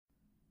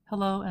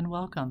Hello and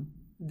welcome.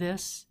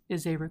 This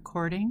is a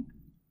recording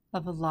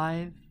of a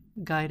live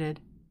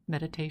guided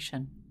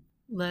meditation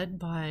led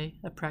by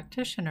a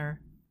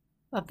practitioner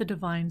of the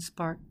Divine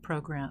Spark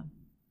program,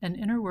 an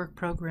inner work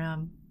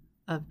program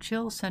of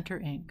Chill Center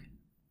Inc.,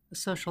 a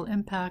social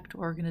impact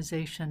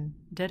organization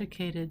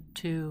dedicated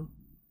to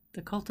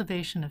the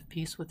cultivation of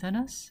peace within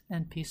us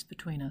and peace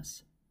between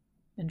us.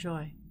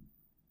 Enjoy.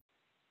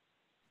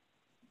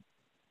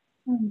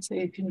 And so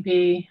you can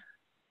be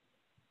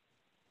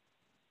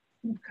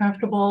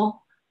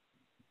comfortable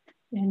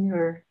in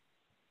your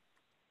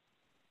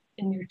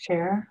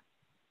chair.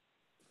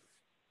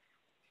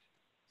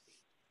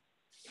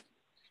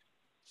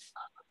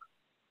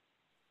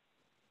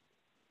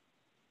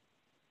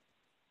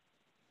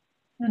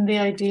 And the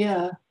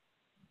idea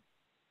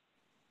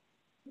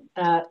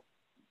that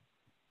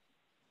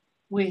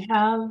we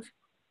have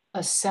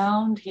a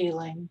sound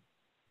healing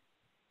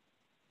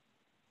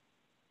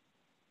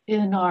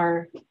in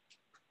our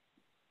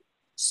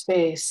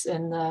space,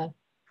 in the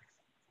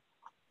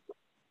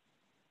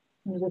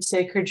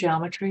sacred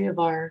geometry of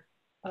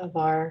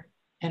our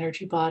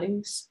energy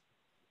bodies,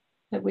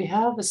 that we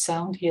have a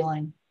sound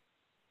healing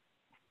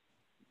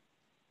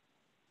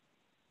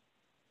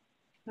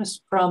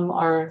just from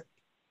our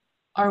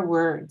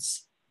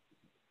words,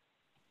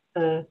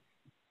 the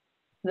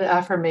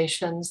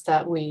affirmations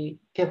that we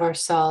give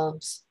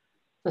ourselves,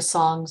 the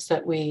songs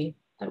that we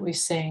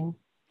sing,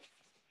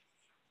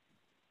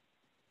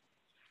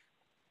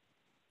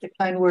 the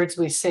kind words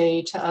we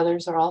say to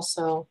others are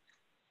also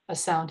a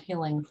sound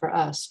healing for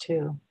us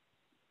too.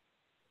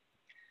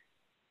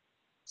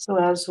 So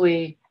as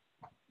we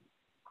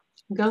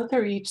go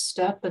through each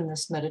step in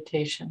this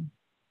meditation,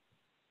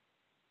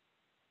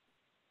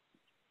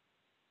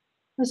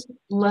 just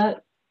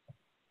let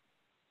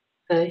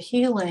the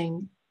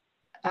healing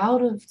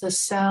out of the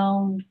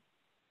sound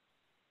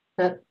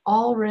that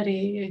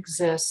already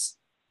exists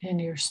in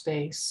your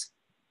space,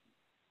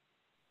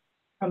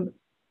 from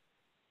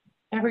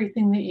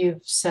everything that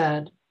you've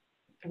said,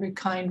 every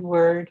kind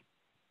word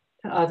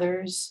to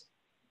others,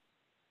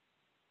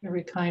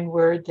 every kind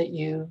word that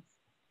you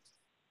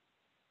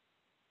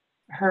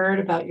heard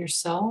about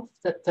yourself,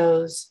 that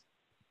those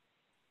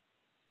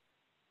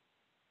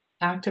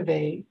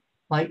activate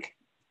like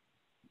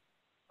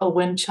a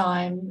wind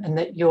chime, and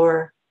that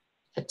your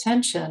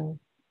attention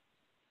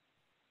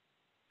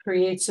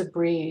creates a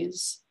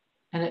breeze,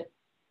 and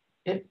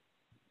it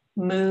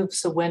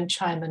moves the wind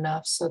chime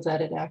enough so that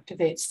it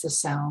activates the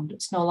sound.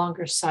 It's no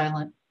longer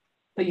silent,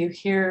 but you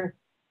hear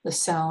the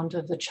sound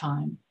of the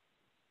chime.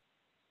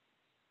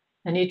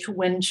 And each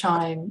wind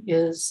chime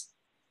is,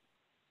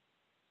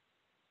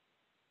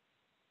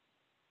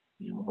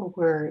 a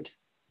word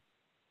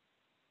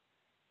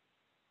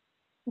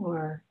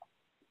or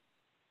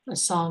a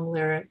song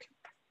lyric,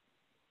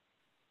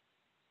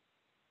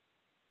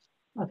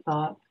 a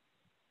thought.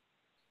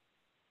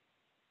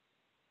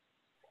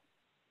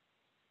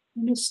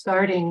 I'm just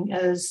starting,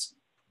 as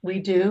we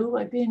do,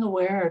 by being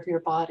aware of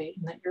your body,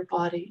 and that your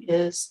body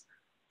is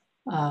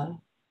a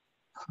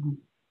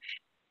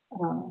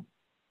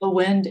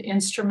wind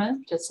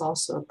instrument. It's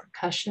also a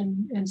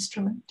percussion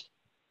instrument.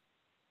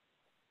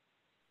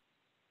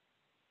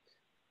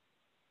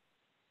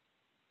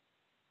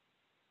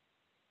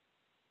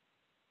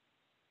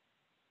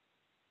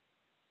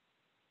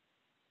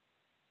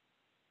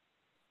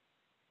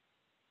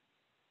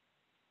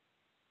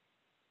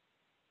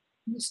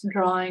 Just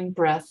drawing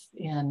breath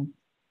in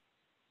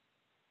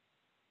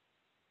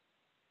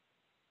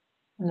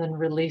and then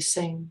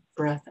releasing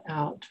breath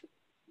out.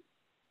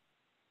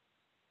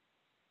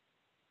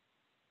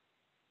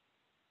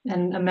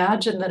 And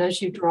imagine that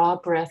as you draw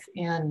breath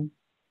in,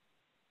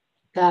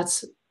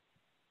 that's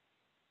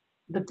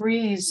the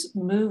breeze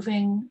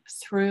moving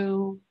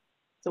through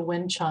the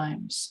wind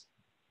chimes.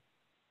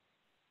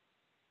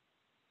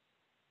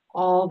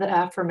 All the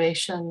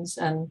affirmations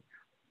and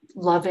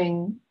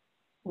loving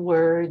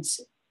words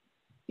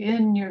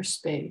in your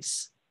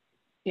space,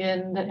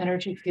 in the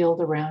energy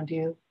field around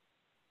you.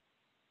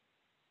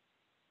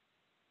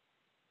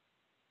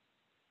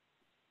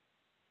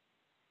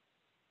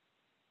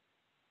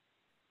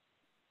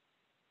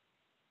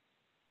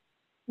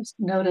 Just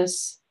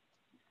notice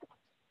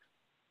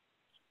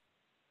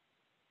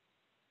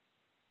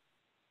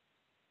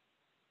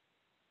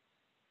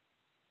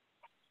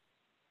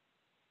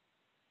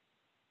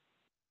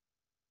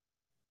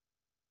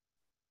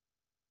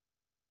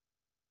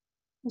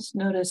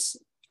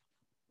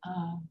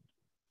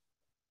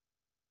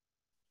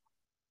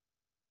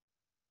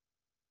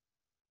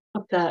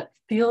what that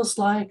feels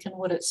like and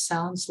what it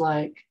sounds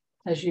like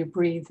as you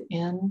breathe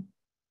in,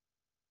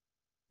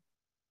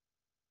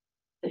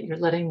 that you're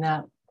letting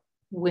that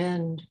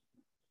wind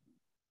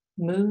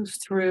move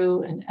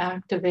through and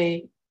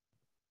activate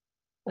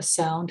a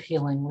sound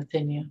healing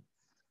within you.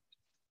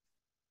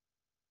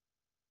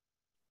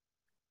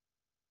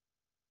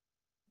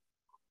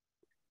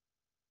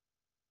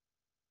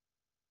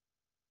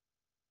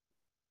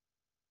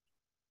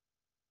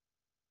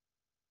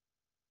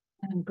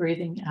 And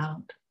breathing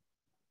out.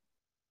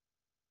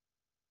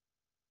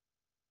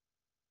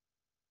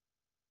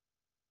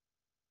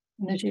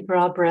 And as you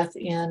draw breath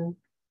in,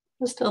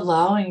 just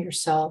allowing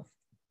yourself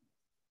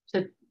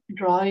to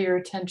draw your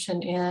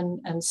attention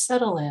in and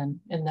settle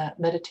in that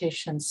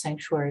meditation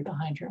sanctuary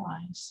behind your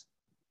eyes.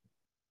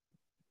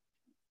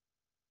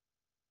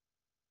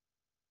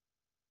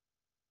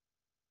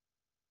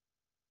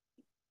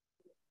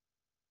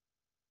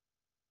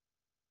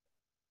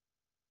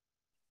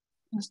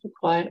 Just a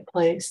quiet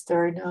place.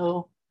 There are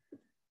no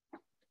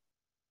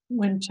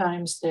wind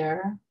chimes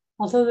there,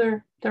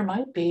 although there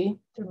might be.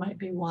 There might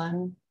be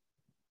one.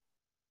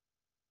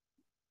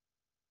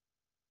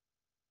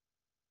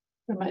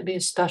 There might be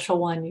a special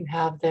one you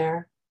have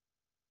there.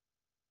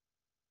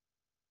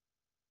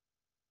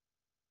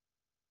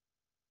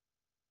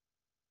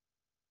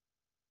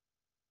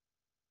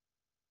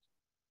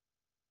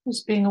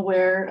 Just being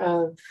aware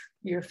of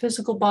your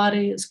physical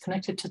body is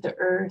connected to the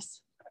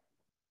earth.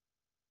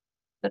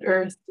 That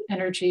earth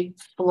energy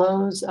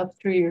flows up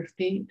through your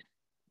feet.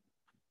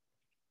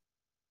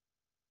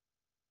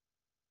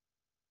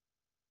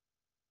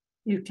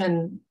 You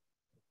can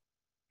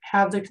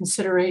have the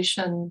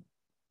consideration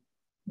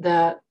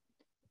that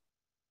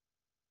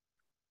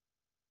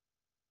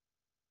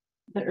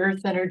the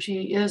earth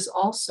energy is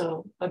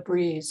also a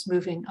breeze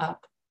moving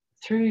up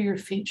through your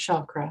feet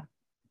chakra,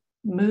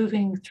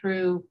 moving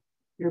through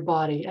your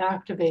body,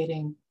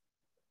 activating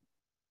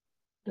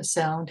the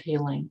sound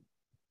healing.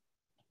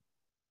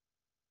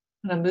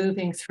 And I'm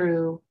moving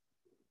through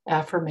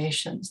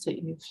affirmations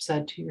that you've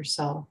said to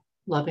yourself,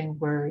 loving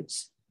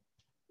words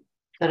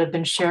that have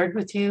been shared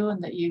with you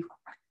and that you've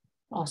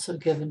also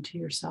given to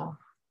yourself.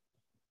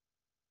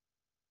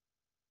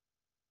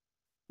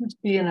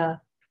 Just be in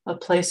a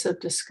place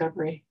of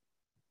discovery.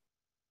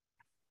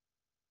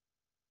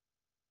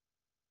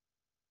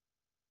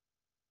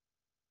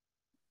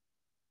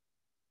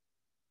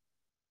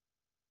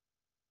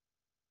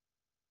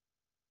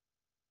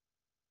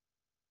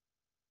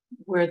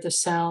 Where the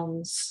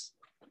sounds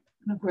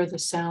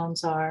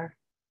are.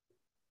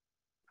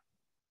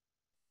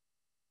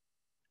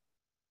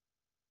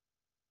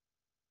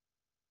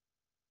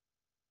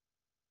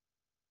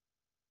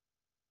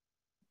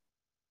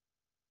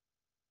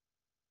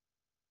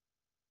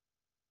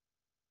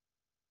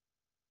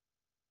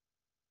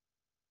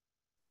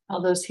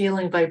 All those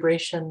healing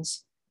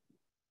vibrations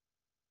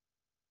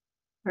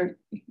are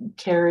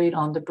carried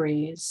on the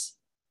breeze.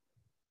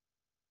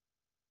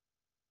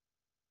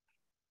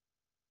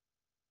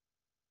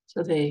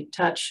 So they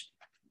touch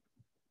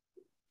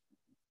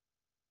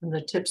from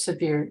the tips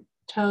of your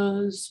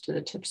toes to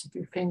the tips of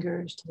your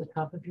fingers to the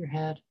top of your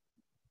head.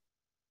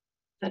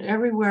 That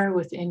everywhere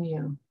within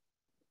you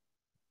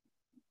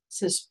is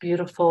this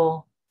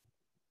beautiful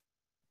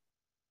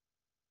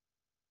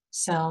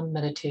sound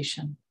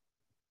meditation.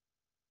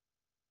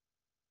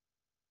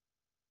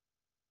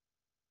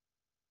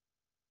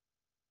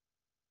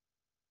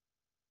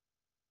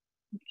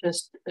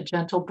 Just a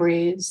gentle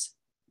breeze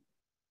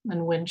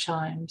and wind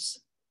chimes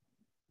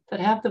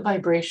that have the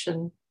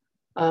vibration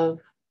of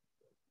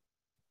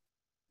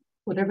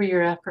whatever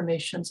your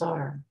affirmations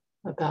are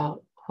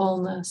about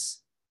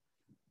wholeness,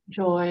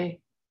 joy,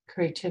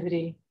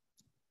 creativity,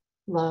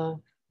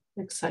 love,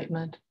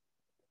 excitement,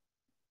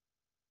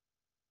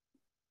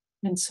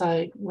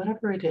 insight,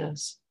 whatever it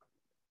is.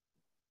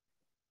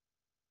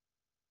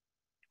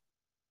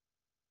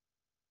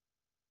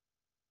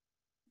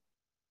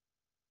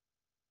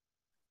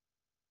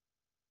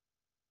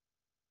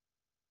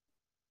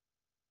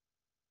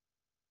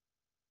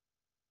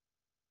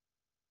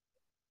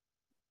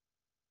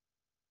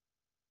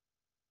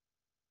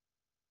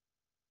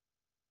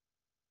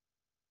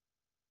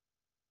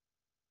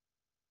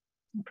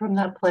 And from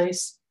that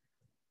place,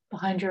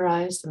 behind your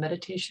eyes, the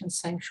meditation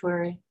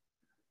sanctuary,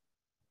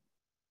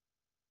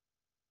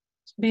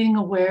 being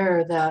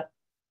aware that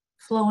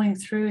flowing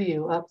through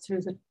you, up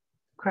through the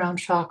crown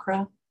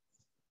chakra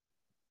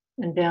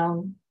and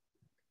down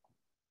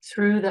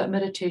through that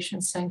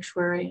meditation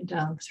sanctuary and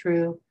down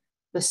through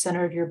the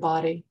center of your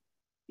body,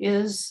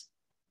 is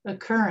a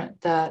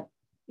current that,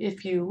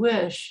 if you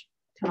wish,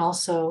 can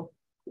also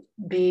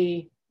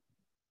be,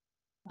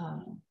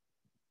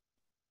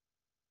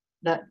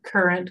 that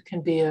current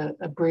can be a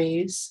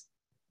breeze.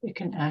 It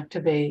can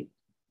activate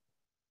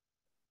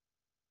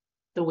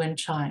the wind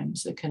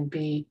chimes. It can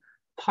be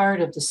part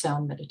of the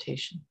sound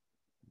meditation.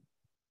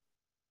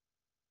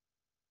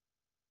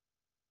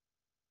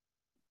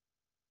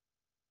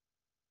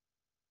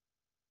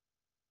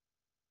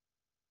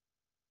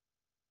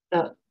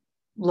 The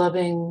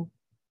loving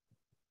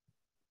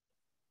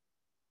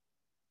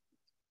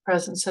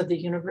presence of the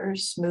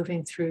universe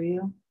moving through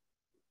you,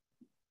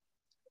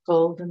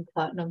 gold and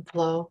platinum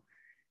flow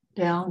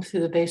down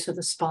through the base of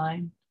the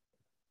spine,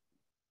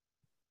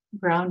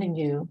 grounding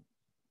you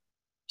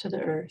to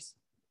the earth,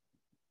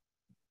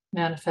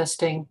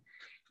 manifesting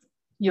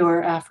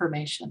your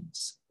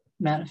affirmations,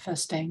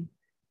 manifesting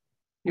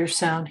your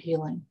sound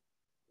healing,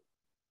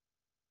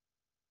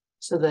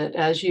 so that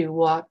as you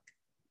walk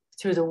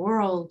through the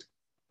world,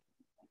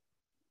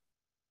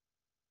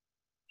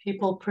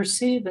 people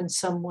perceive in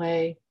some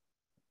way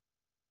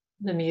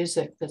the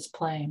music that's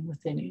playing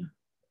within you.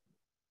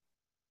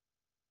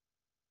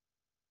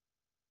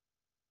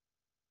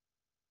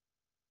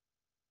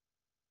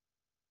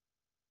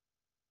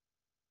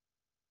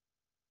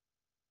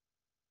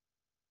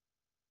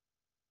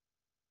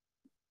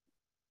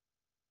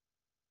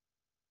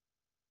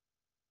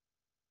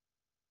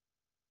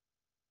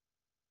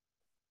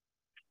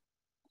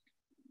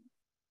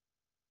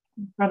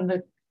 From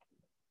the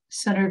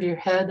center of your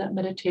head, that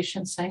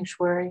meditation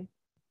sanctuary,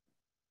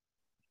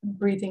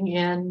 breathing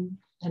in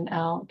and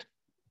out.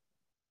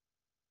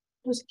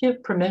 Just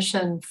give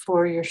permission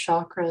for your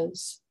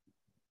chakras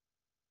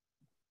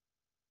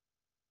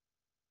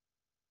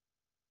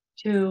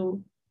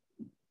to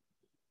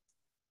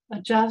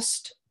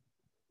adjust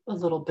a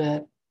little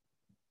bit.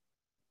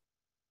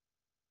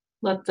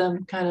 Let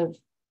them kind of,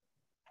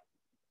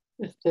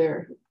 if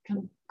they're kind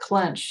of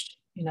clenched,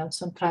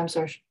 sometimes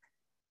our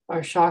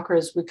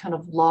chakras, we kind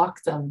of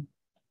lock them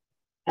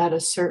at a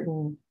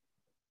certain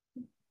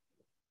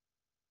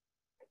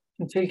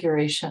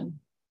configuration.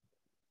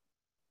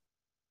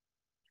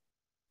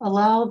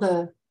 Allow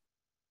the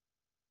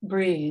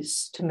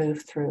breeze to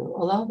move through.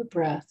 Allow the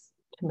breath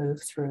to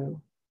move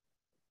through.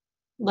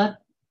 Let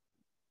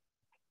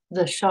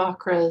the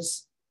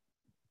chakras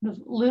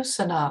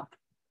loosen up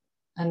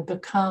and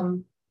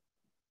become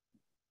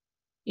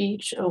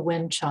each a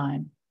wind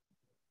chime,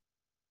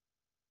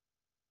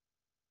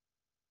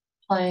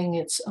 playing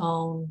its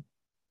own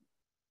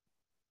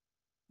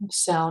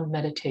sound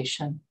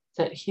meditation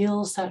that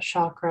heals that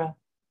chakra,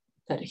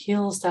 that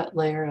heals that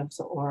layer of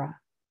the aura.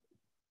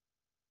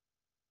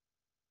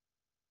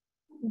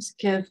 Let's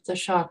give the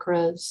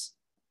chakras,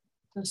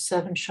 those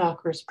 7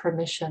 chakras,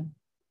 permission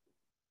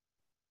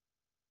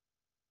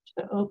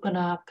to open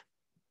up,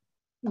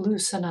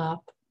 loosen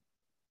up,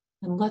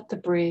 and let the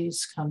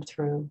breeze come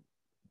through.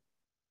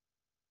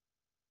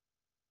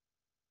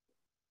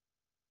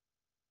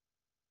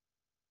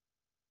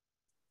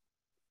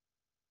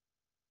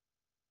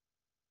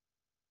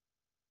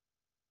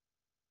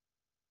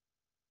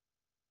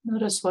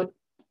 Notice what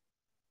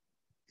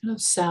kind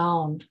of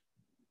sound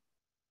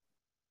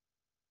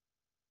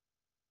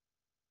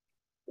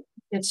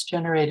gets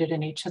generated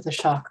in each of the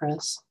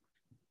chakras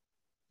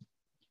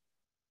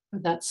for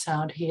that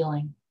sound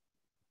healing.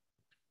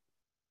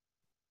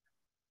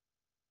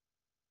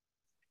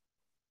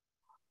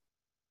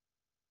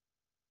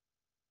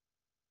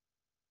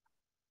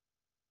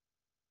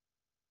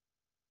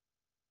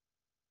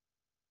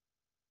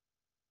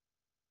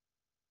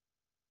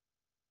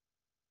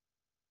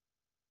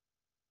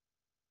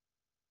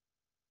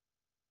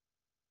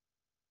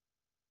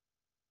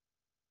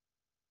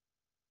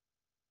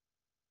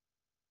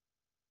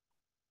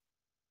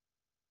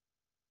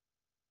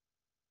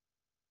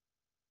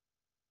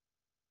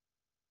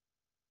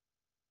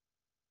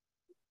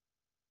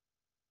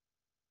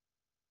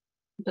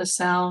 The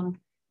sound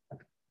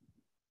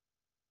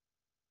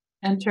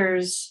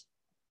enters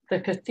the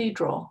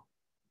cathedral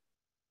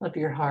of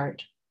your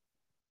heart,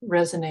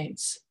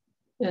 resonates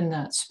in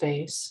that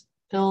space,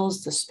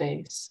 fills the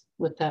space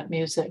with that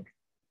music.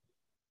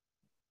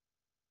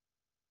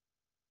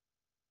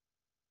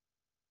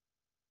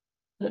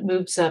 It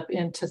moves up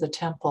into the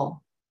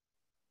temple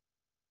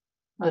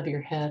of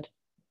your head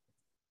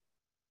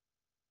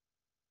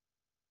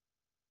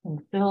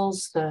and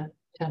fills the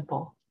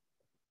temple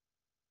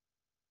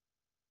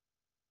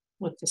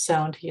with the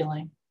sound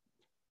healing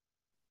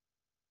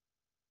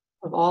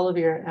of all of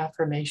your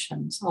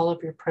affirmations, all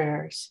of your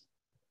prayers.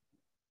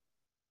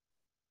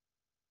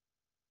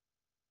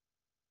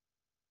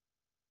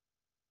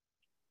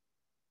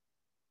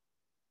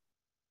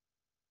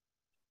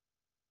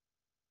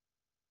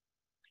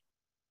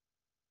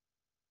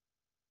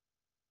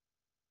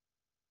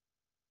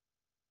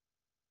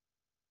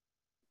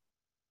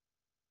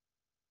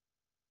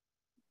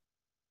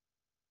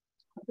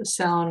 The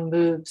sound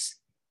moves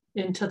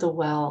into the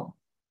well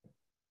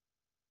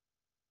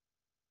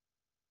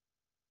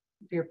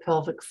of your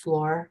pelvic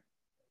floor,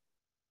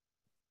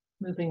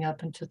 moving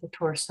up into the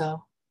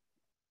torso.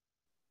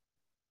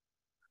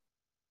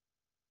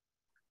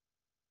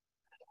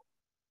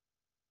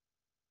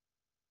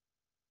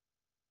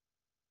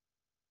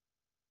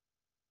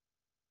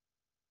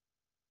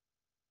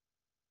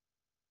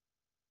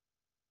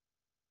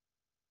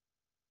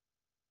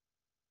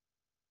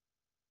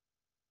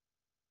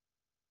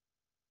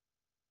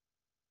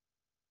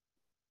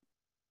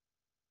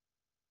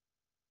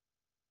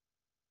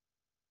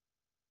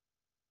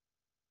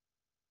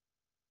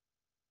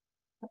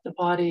 The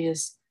body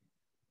is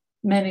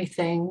many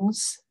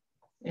things,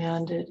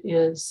 and it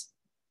is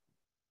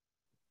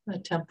a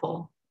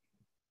temple,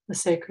 a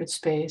sacred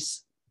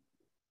space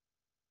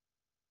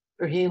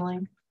for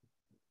healing,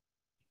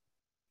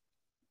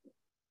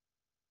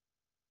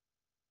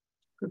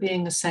 for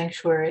being a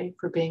sanctuary,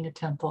 for being a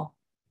temple.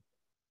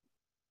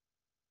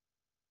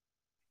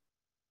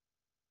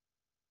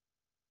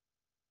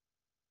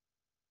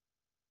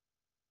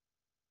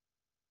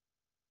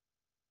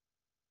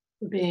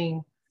 For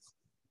being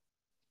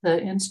the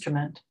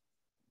instrument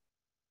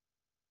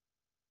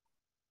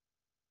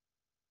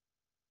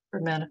for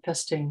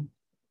manifesting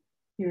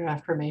your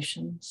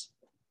affirmations.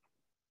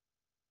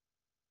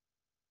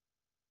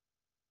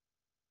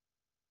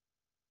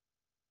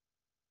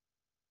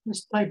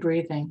 Just by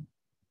breathing,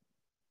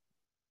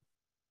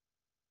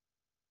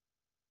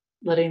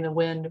 letting the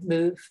wind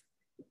move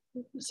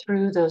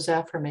through those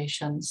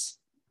affirmations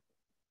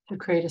to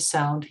create a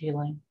sound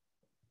healing.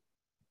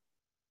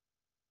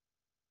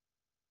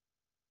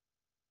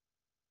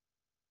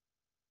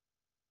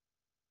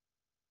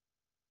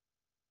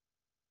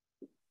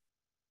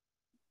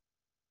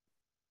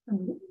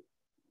 And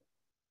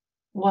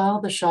while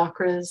the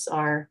chakras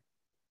are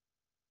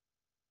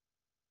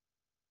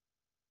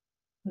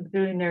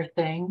doing their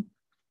thing,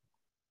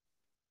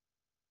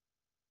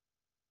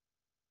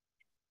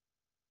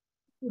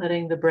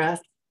 letting the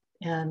breath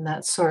and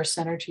that source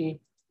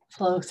energy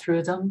flow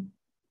through them,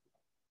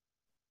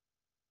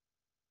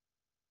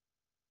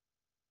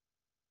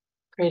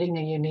 creating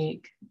a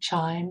unique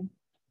chime,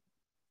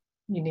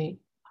 unique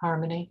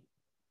harmony.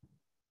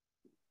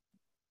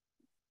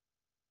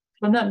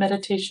 From that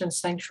meditation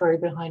sanctuary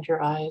behind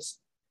your eyes,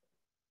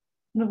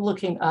 kind of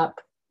looking up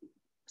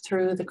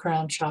through the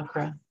crown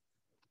chakra,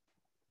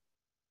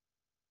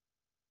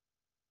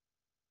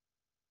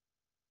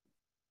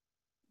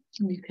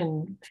 you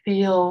can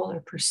feel or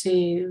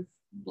perceive,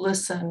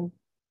 listen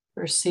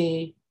or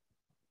see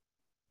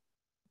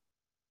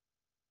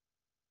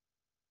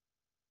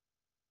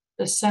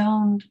the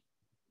sound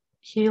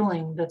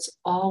healing that's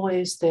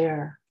always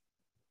there,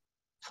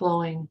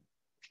 flowing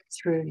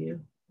through you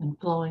and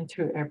flowing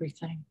through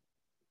everything.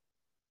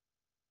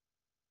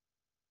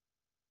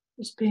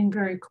 Just being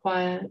very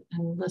quiet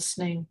and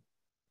listening.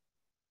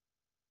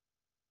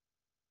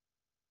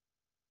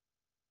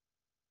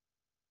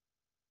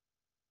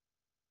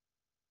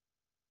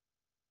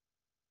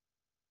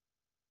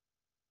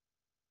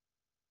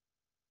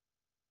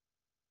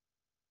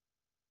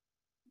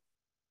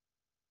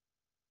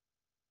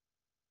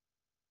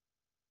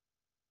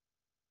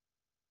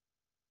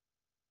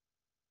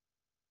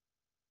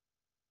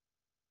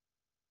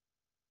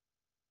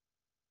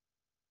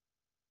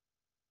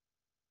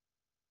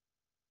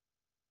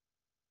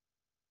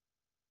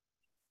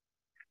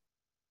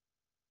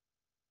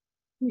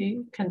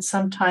 You can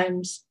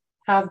sometimes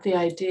have the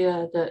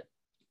idea that,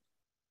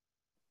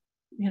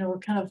 we're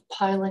kind of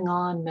piling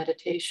on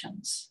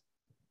meditations.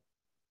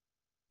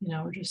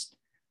 We're just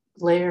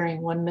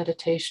layering one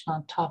meditation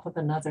on top of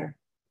another.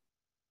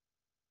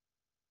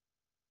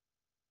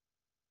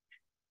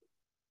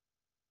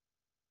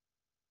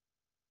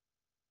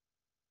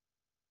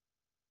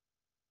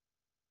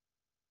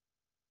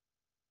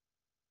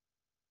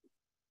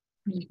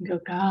 And you can go,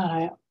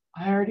 God,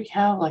 I already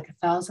have like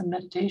 1,000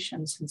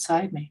 meditations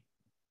inside me.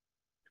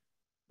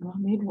 I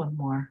don't need one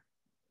more.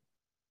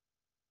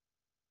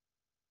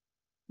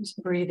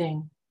 Just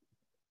breathing.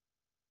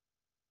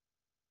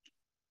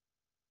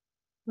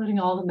 Letting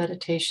all the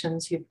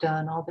meditations you've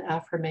done, all the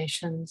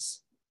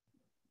affirmations,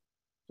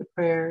 the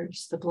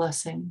prayers, the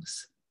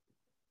blessings.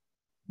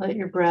 Let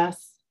your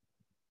breath,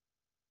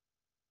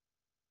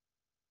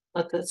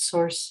 let that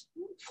source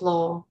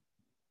flow,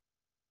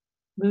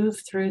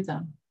 move through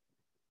them.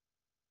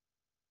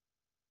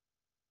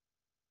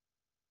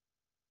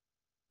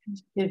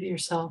 Give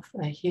yourself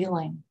a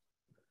healing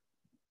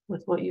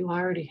with what you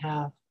already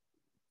have.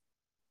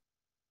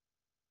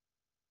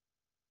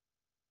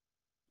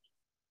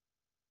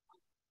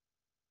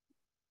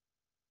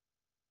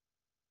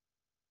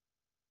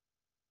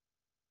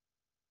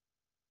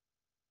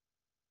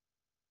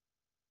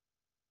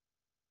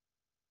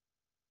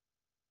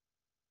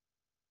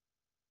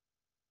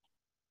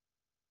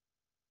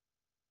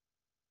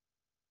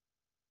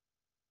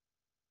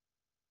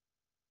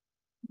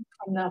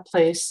 From that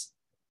place,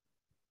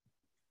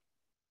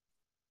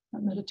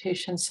 that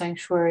meditation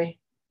sanctuary,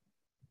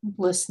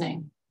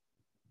 listening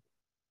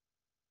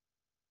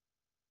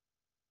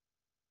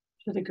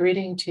to the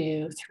greeting to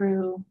you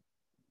through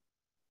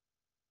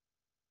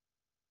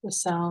the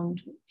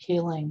sound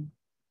healing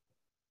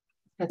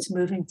that's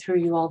moving through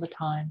you all the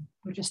time.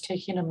 We're just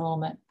taking a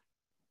moment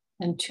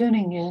and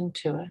tuning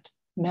into it,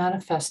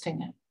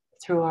 manifesting it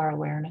through our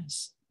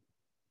awareness.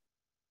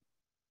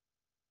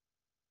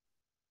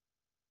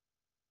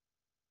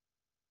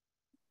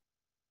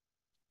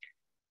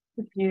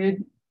 If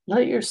you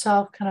let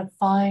yourself kind of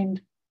find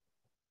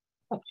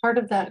a part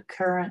of that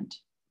current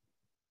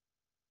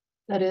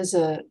that is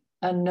a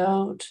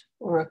note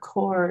or a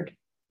chord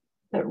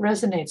that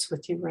resonates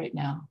with you right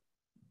now,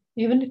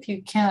 even if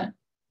you can't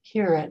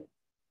hear it,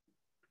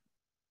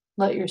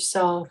 let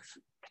yourself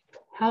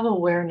have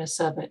awareness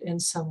of it in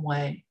some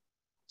way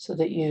so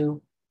that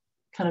you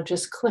kind of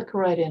just click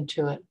right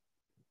into it.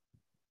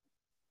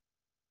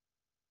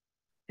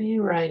 Be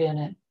right in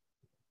it.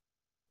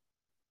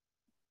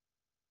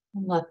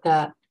 And let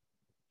that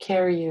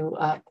carry you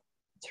up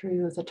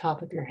through the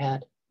top of your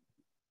head.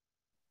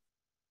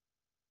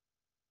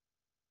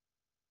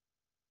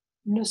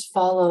 And just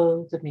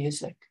follow the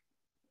music.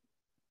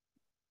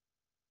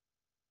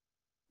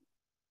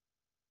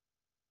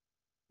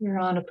 You're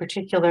on a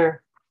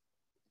particular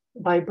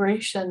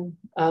vibration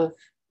of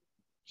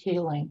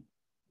healing,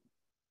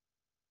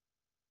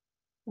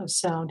 of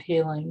sound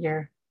healing.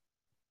 You're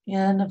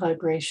in a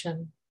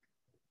vibration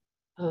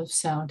of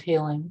sound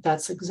healing.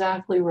 That's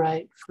exactly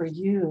right for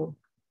you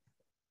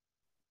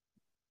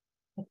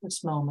at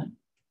this moment.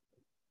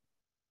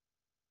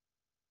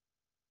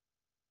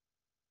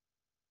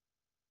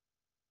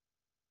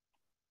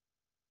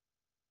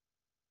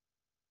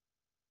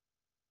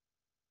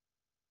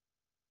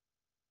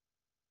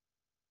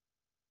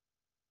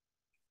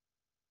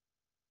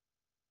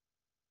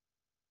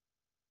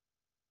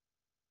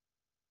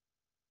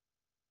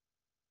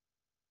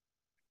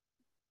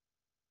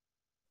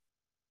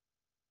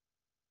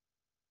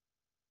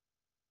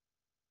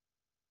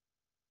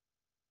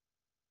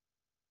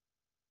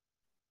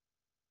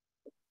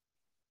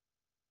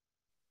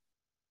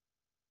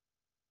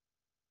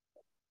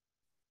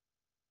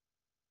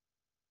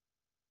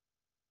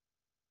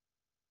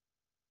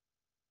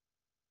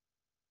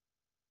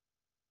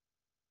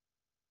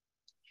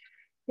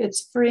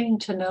 It's freeing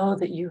to know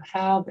that you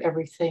have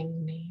everything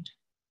you need.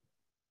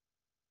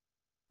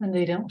 And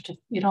you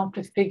don't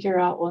have to figure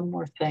out one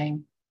more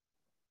thing.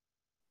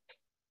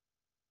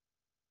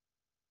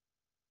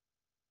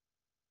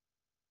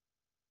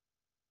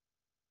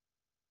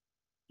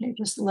 You're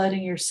just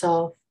letting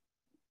yourself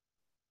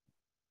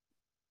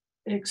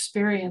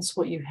experience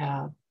what you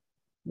have,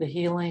 the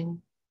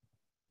healing,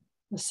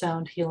 the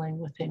sound healing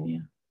within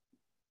you.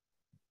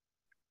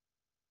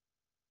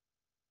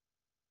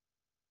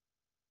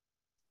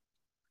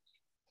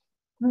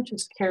 It'll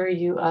just carry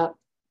you up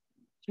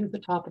through the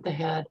top of the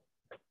head.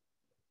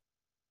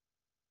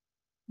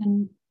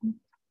 And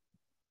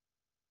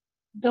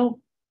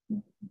don't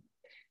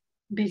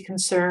be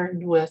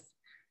concerned with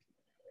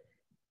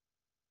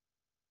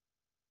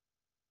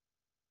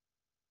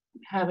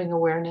having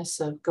awareness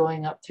of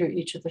going up through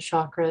each of the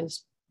chakras.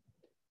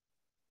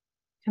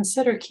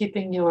 Consider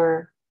keeping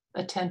your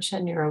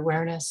attention, your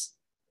awareness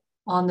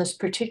on this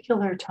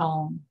particular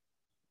tone,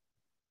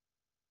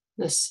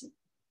 this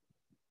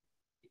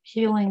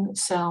healing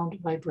sound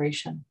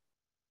vibration,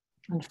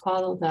 and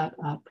follow that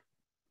up.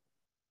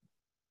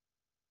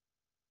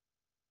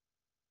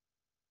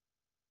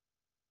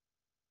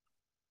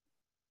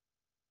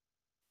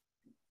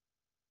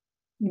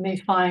 You may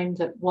find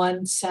that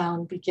one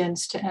sound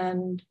begins to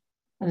end,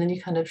 and then you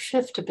kind of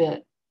shift a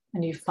bit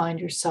and you find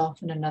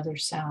yourself in another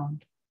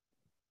sound.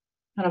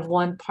 Kind of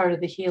one part of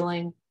the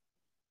healing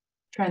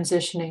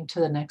transitioning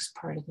to the next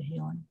part of the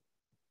healing.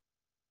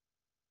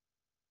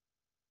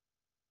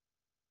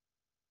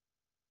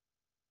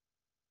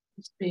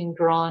 It's being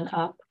drawn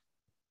up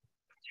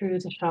through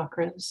the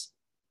chakras.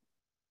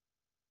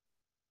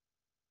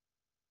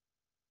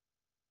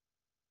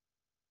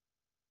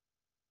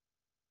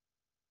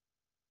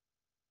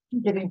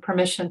 Giving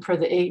permission for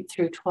the 8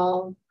 through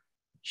 12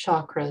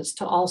 chakras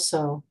to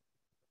also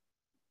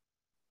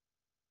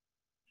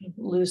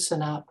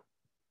loosen up.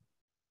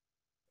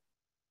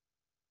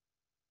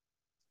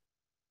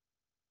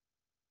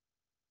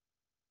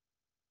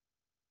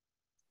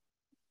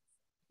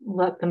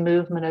 Let the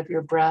movement of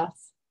your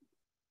breath,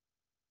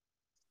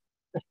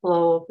 the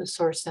flow of the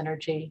source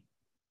energy,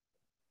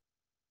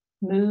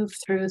 move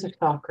through the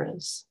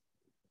chakras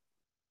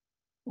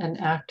and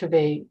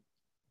activate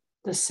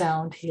the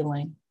sound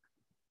healing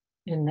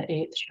in the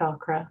 8th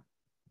chakra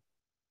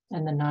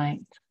and the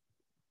 9th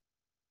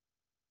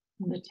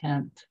and the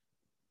 10th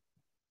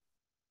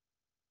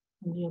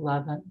and the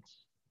 11th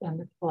and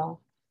the 12th.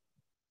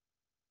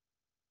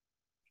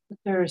 But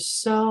there's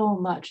so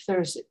much,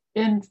 there's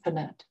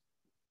infinite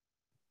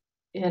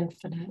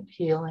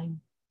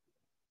healing,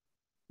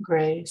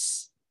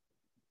 grace,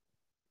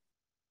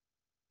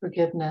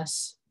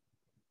 forgiveness,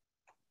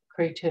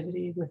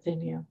 creativity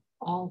within you,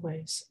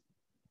 always.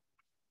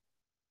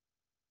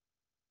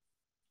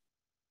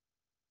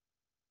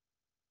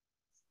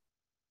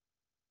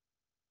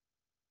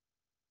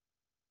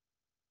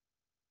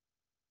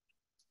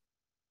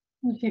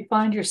 If you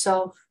find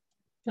yourself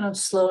kind of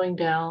slowing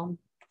down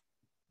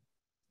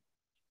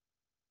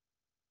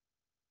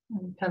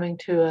and coming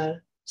to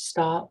a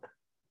stop,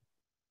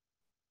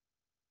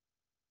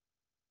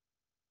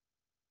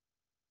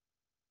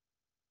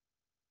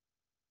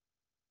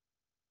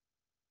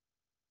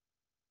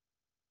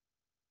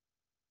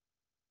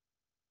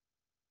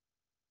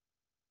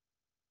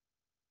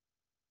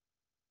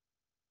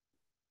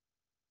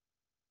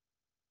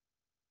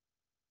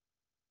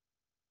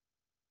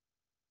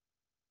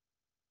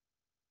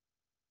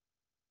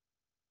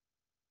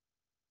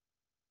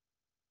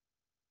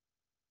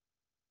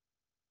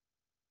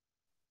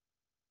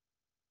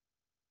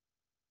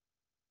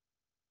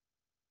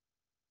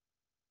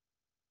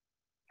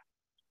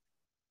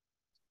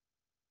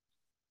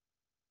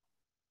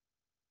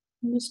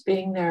 just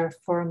being there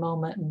for a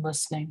moment and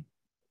listening,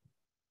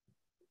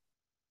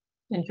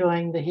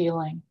 enjoying the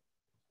healing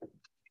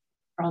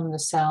from the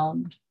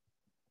sound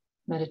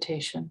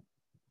meditation.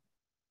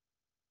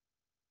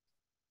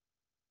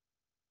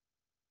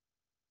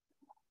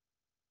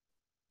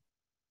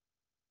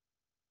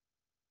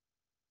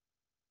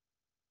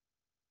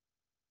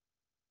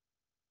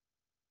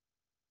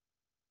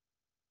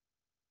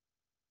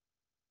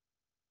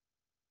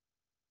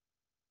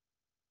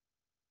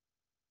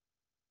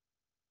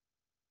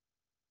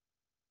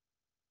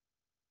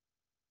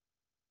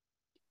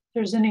 If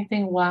there's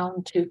anything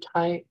wound too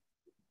tight,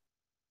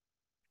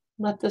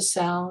 let the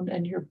sound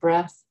and your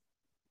breath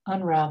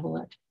unravel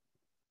it,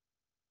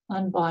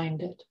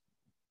 unbind it.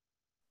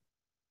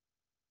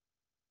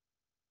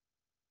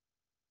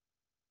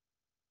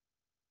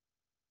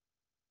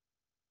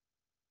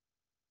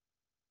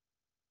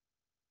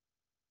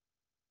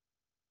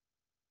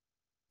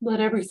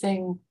 Let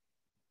everything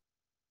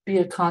be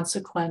a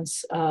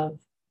consequence of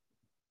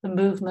the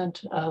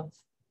movement of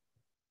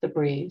the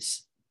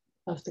breeze,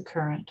 of the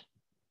current.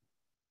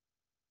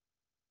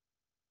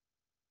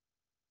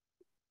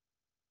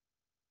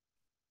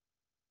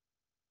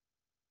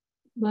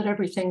 Let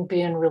everything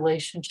be in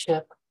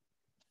relationship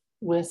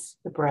with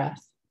the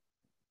breath,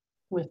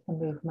 with the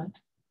movement.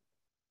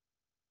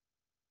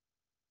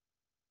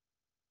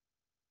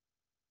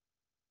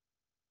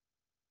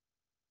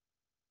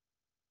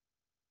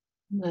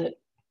 That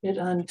it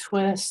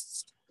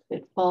untwists,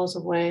 it falls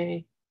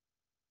away,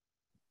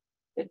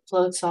 it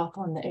floats off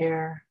on the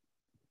air.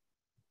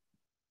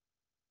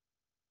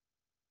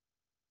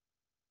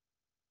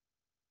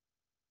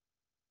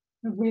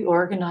 It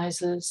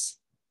reorganizes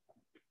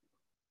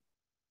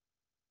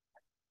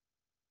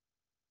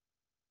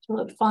till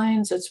it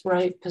finds its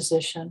right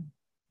position.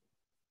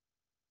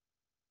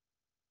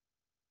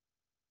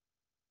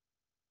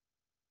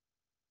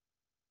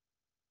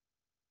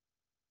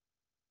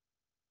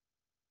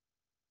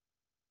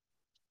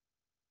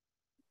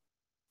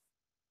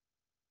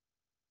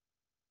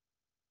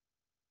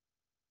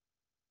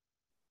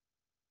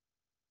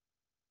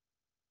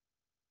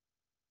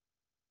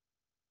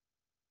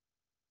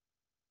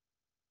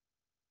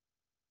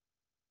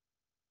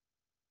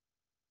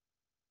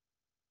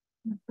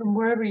 From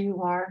wherever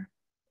you are,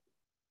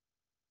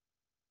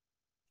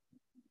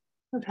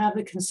 have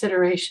the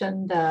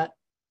consideration that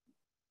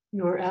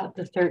you're at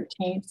the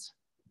 13th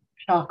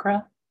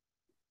chakra,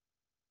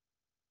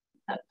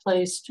 that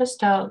place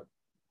just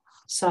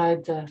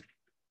outside the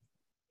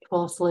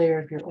 12th layer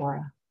of your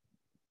aura.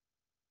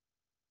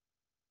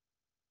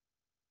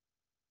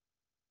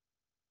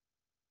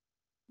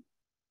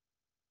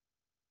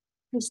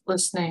 Just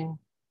listening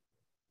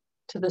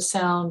to the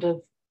sound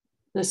of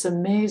this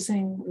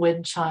amazing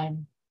wind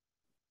chime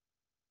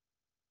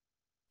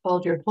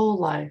called your whole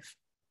life,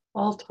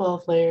 all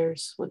 12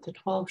 layers with the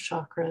 12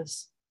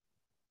 chakras,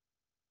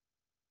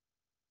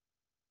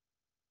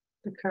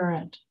 the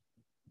current,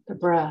 the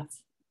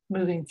breath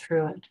moving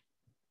through it,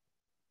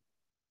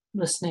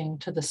 listening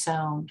to the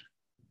sound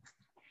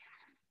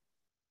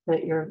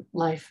that your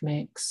life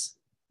makes.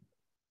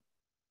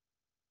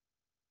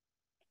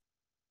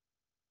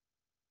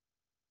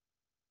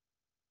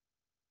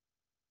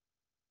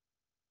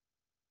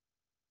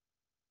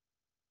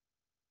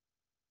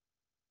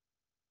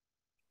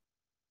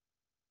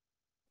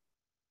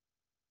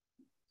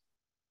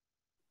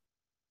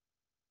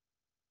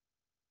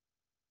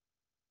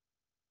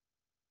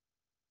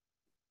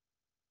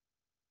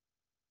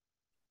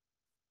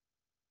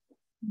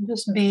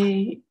 Just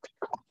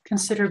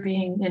consider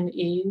being in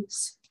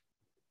ease,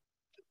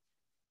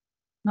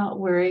 not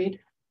worried.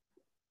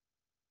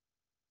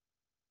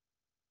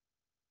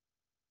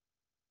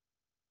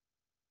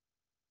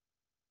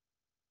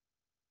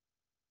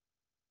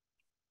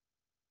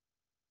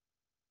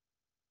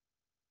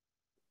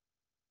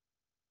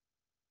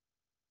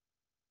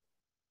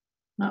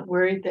 Not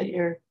worried that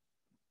your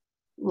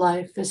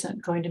life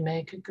isn't going to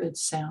make a good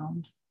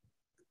sound.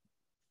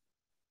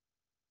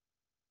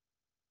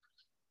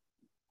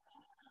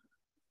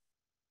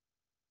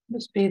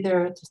 Just be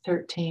there at the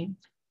 13th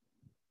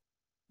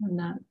in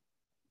that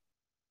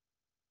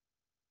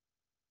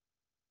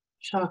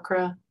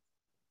chakra,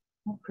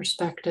 that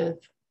perspective.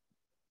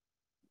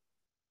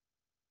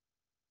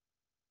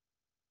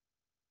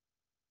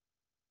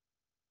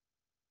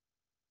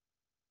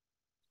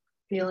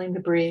 Feeling the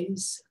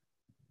breeze.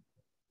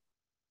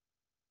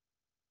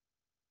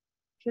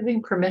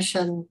 Giving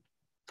permission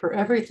for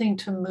everything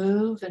to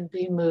move and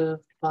be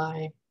moved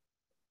by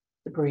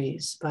the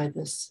breeze, by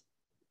this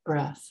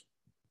breath.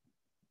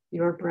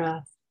 Your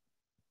breath,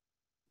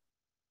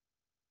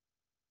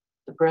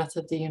 the breath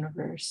of the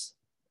universe.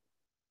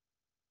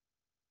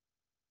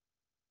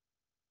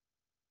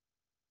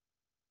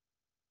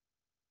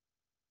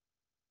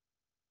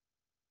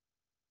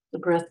 The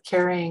breath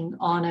carrying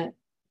on it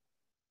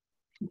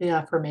the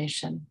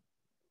affirmation,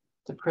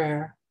 the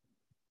prayer,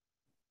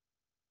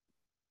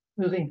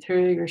 moving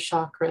through your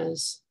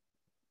chakras,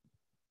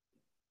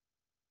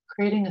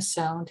 creating a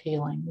sound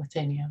healing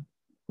within you,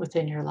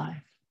 within your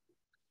life.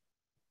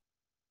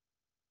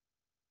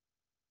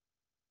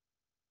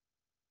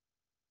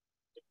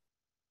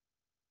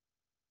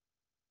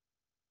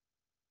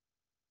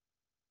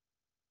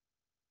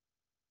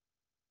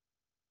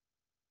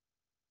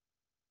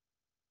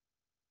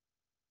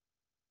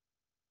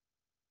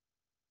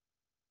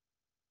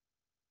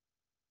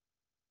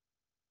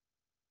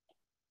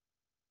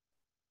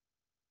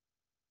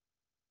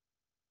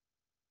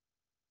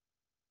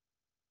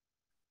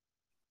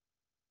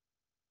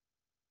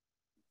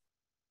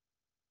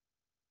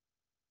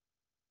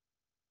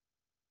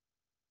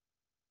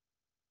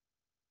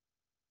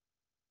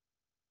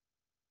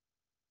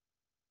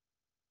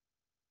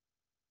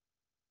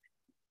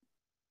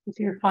 If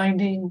you're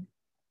finding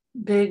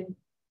big,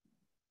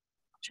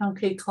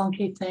 chunky,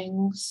 clunky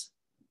things,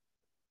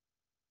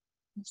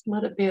 just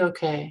let it be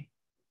okay.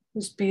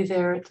 Just be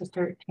there at the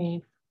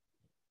 13th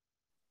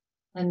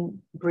and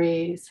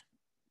breathe.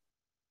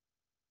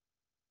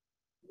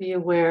 Be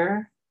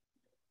aware,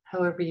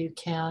 however you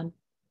can,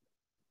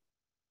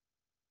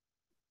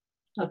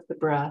 of the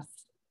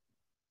breath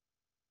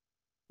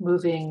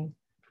moving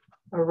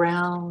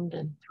around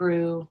and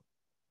through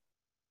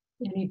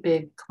any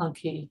big,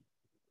 clunky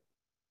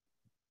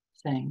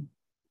thing.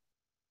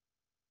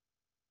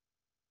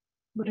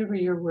 Whatever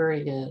your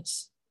worry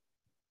is,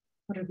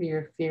 whatever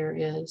your fear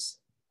is,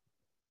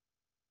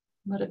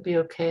 let it be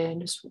okay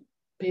and just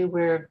be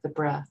aware of the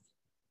breath,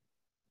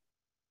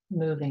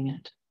 moving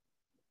it.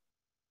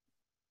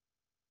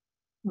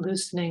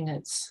 loosening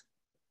its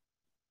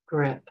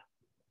grip,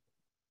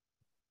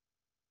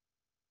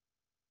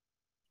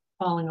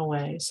 falling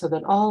away so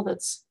that all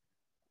that's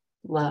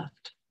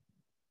left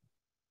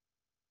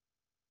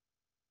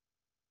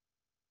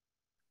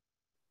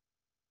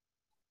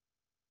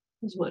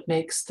is what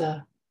makes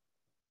the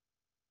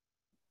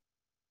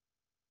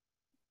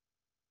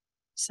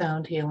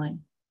sound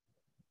healing.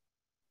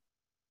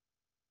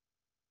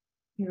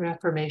 Your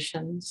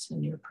affirmations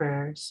and your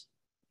prayers.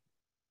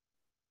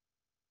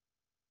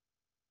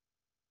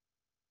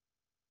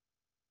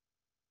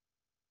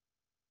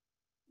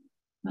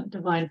 That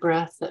divine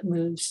breath that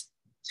moves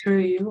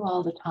through you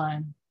all the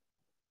time,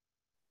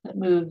 that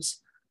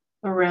moves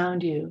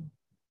around you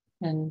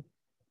and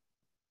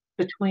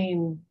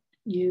between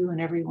you and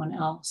everyone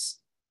else.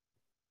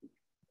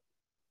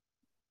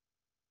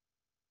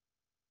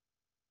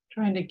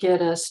 Trying to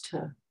get us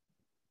to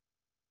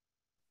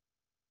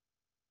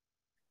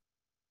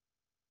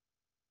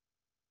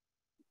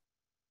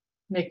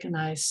make a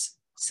nice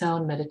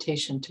sound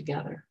meditation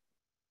together,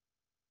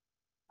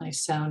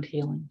 nice sound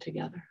healing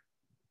together.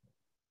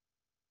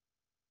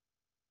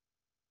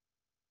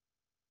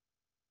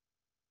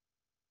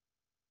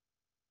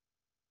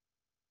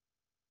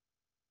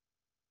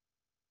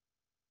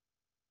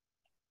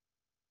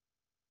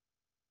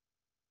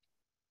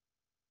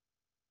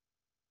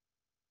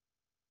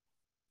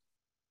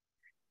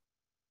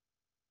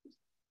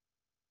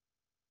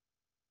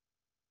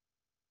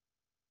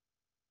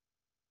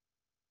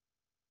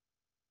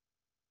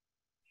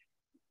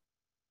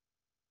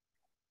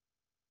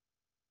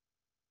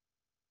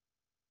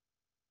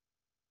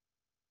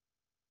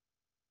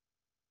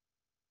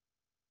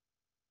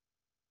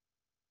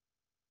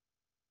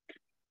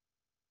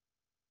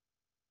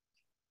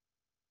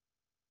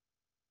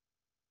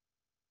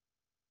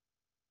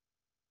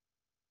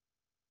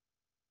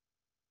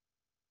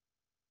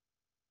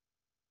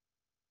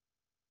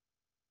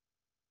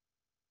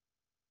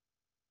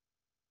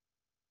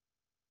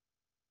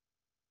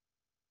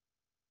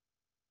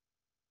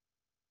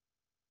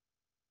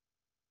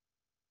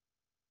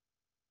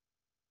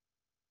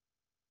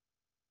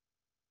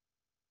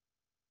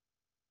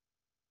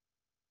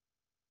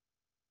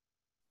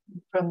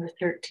 From the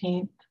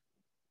 13th,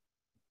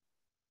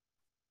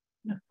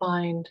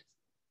 find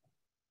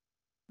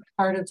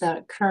part of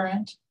that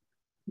current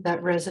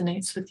that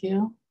resonates with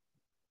you.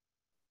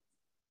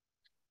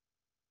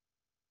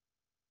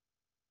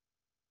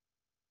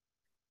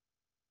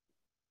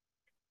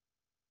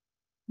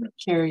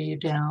 Carry you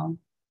down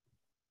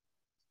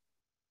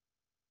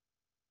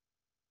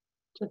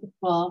to the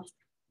 12th.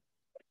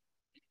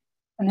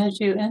 And as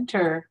you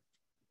enter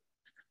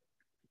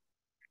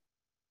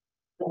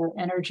the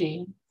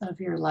energy of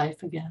your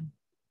life again,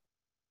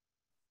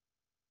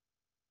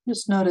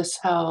 just notice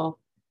how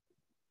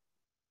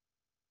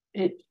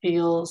it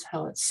feels,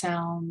 how it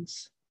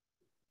sounds,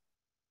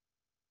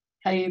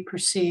 how you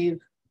perceive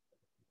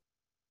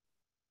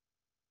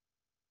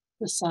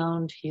the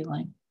sound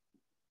healing.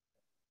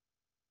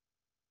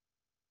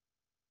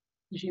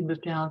 As you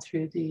move down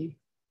through the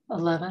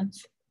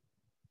 11th,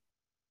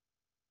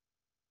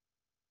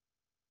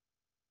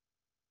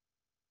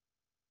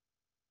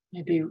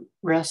 maybe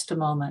rest a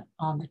moment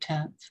on the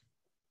 10th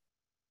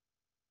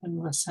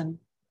and listen.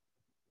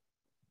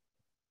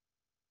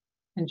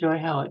 Enjoy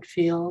how it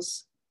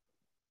feels,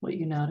 what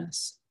you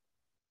notice.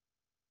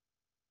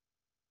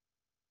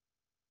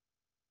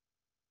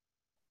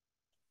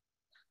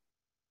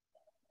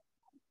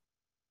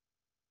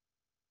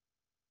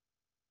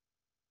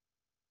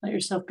 Let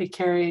yourself be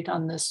carried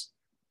on this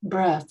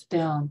breath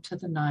down to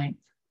the 9th.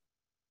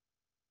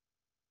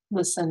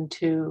 Listen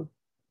to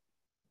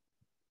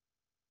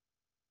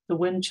the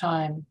wind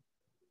chime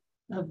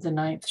of the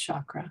 9th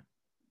chakra.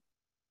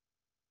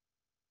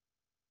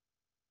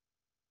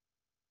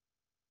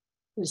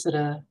 Is it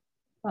a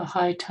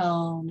high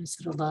tone? Is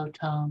it a low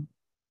tone?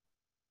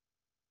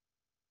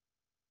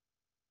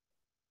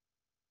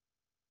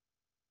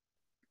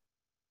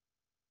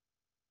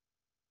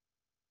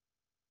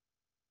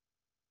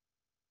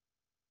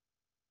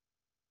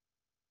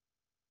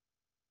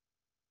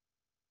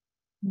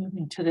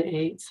 Moving to the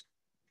 8th.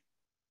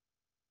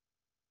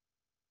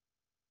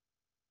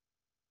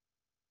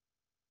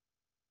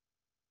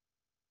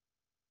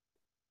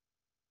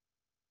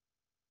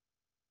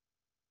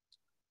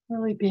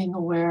 Really being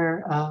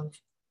aware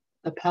of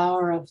the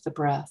power of the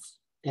breath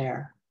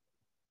there.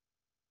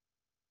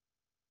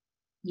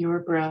 Your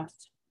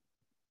breath.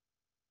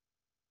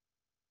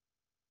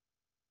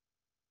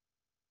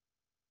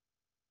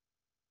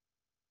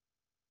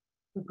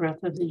 The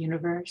breath of the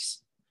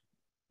universe.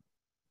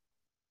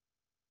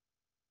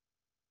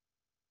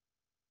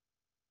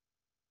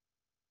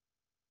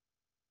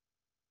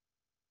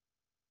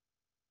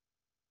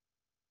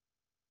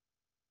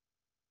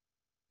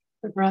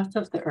 The breath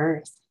of the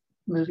earth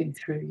moving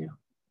through you.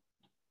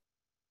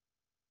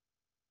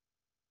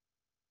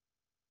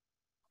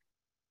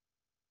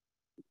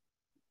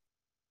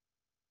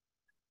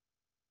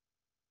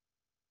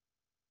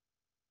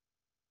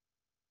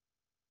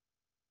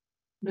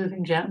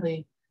 Moving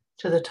gently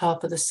to the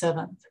top of the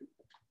 7th.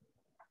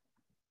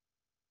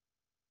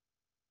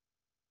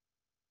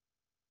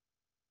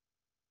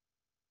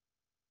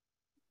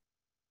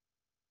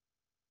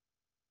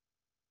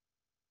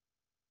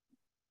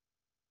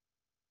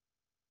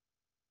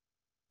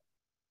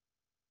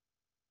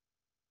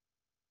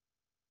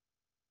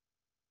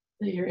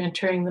 that you're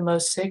entering the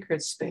most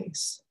sacred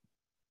space.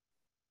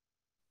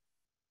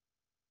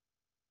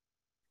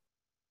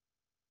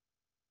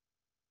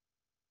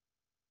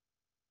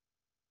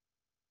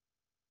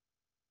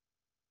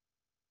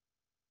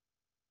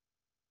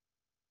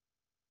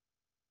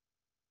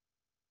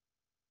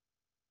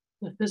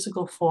 The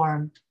physical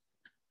form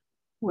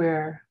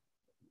where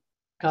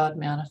God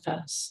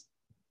manifests.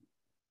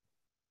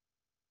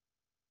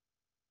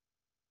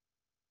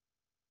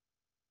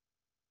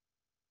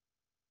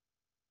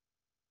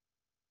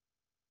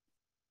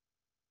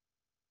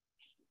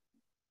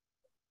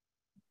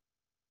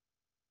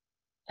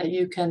 That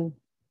you can,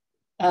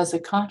 as a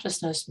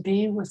consciousness,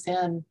 be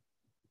within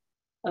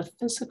a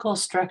physical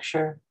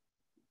structure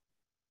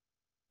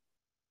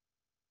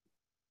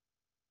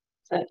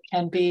that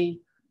can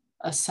be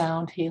a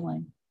sound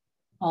healing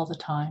all the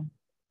time.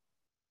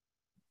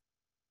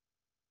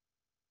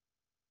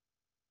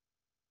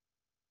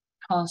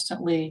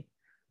 Constantly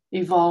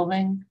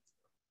evolving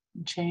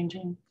and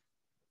changing.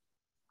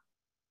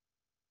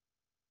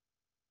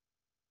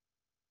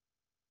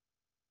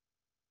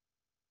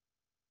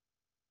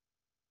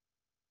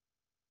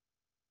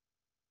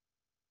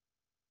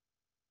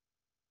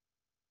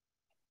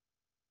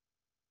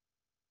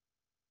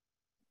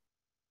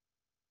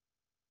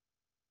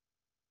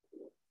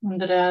 And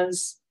that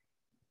as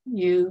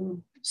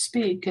you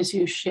speak, as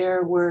you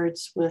share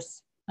words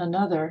with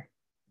another,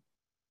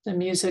 the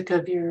music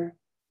of your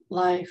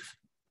life,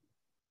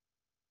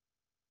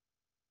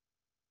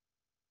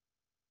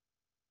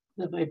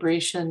 the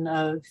vibration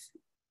of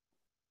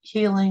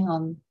healing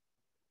on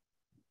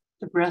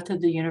the breath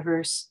of the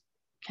universe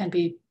can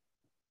be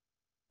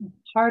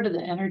part of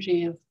the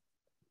energy of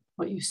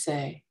what you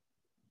say.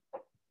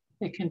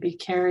 It can be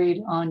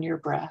carried on your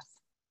breath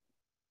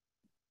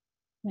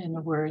in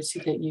the words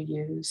that you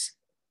use.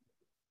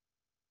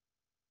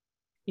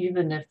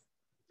 Even if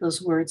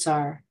those words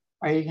are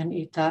you going to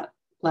eat that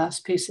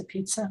last piece of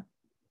pizza?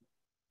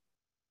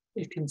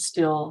 It can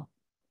still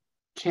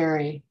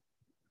carry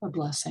a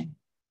blessing.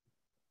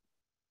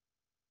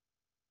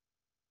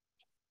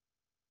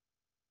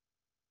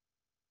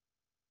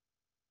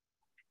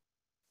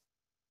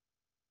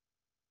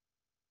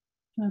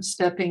 And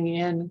stepping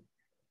in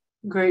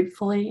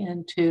gratefully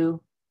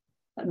into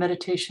that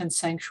meditation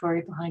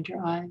sanctuary behind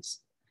your eyes,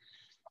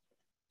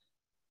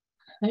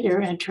 that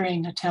you're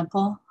entering a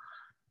temple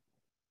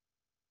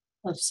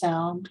of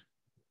sound,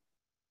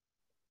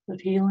 of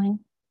healing.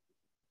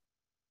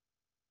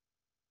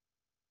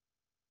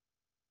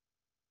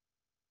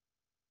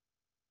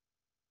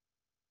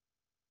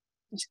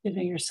 Just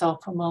giving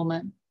yourself a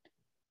moment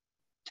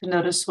to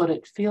notice what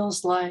it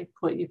feels like,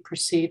 what you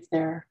perceive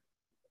there.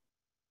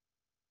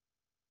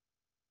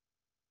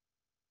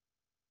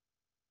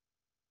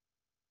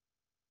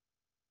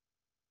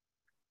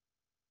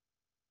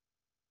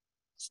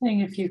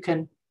 Seeing if you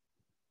can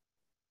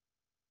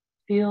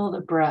feel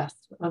the breath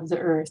of the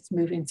earth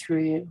moving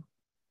through you,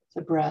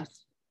 the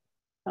breath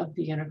of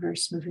the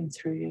universe moving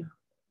through you.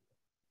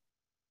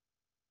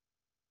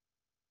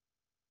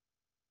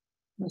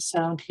 The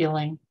sound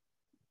healing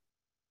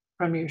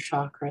from your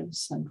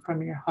chakras and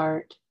from your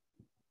heart,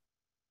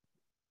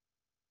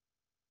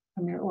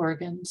 from your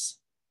organs.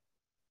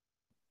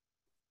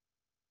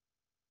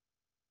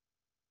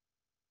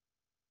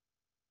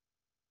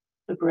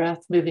 The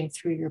breath moving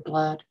through your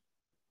blood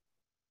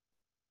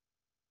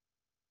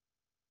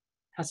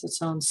has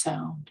its own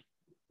sound,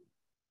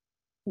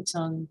 its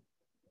own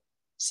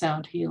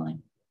sound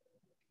healing.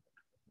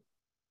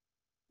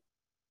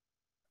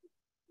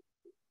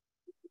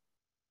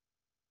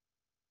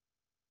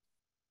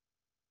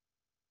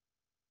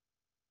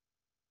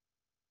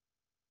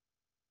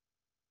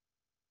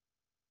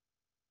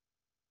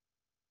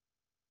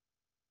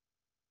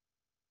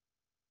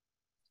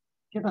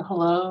 Give a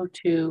hello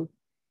to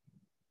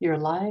your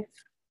life.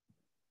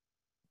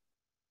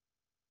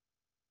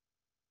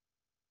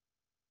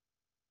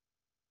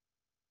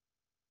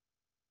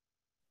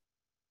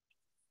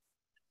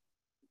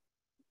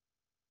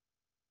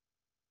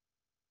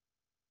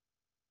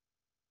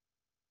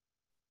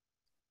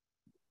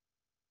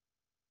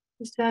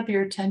 Just have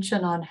your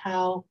attention on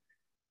how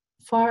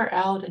far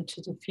out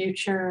into the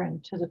future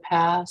and to the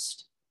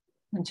past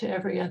and to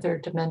every other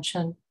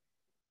dimension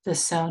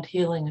this sound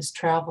healing has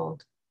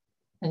traveled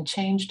and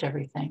changed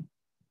everything,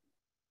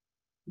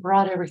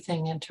 brought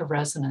everything into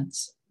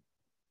resonance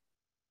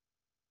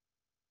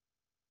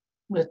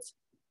with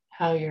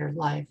how your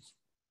life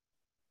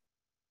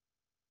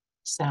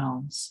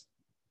sounds.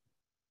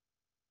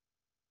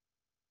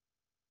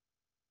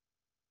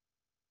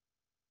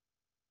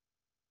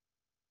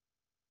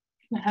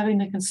 And having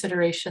the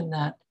consideration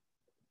that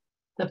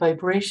the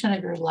vibration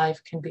of your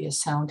life can be a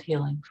sound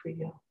healing for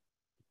you,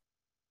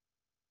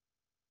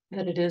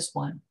 that it is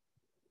one.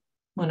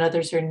 When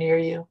others are near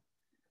you,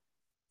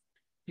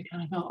 you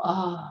kind of go,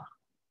 ah,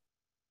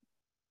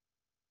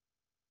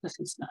 this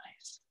is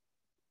nice.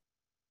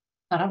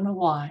 I don't know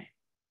why,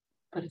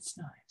 but it's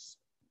nice.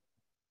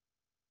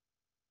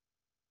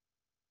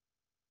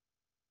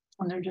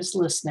 When they're just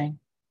listening.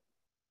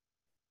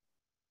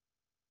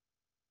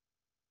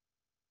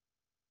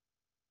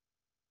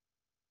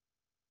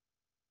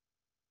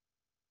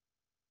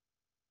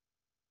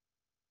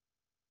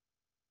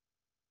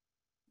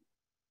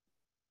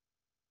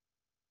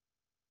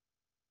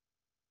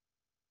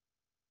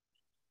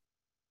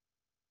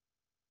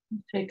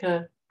 Take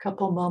a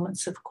couple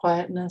moments of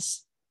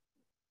quietness.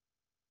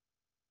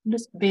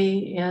 Just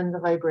be in the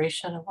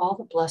vibration of all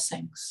the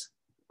blessings,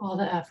 all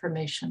the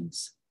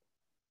affirmations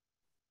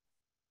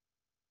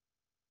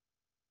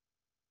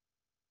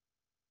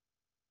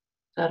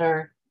that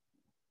are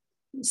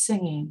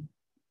singing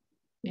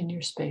in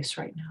your space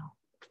right now.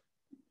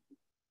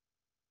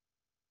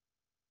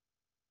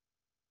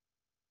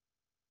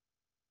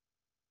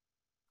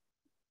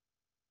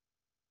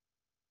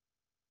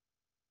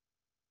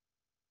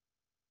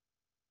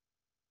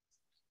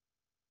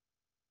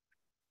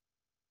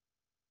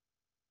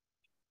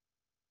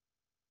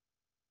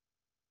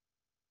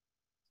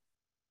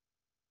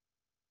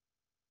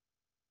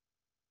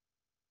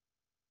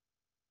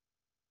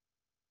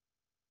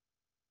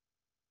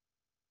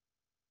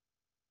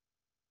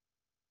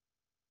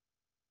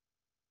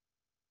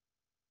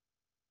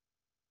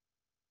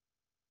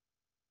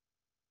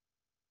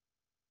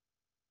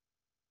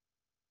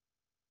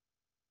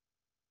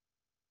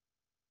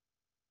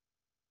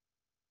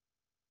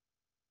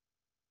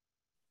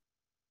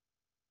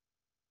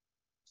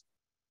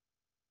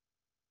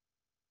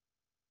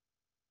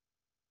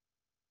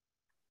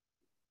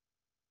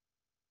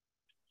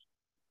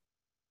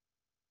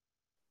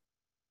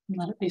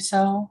 Let it be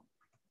so,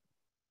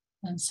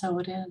 and so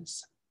it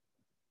is.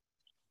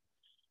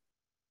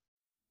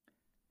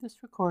 This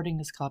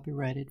recording is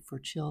copyrighted for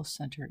Chill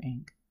Center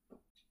Inc.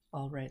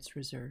 All rights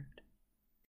reserved.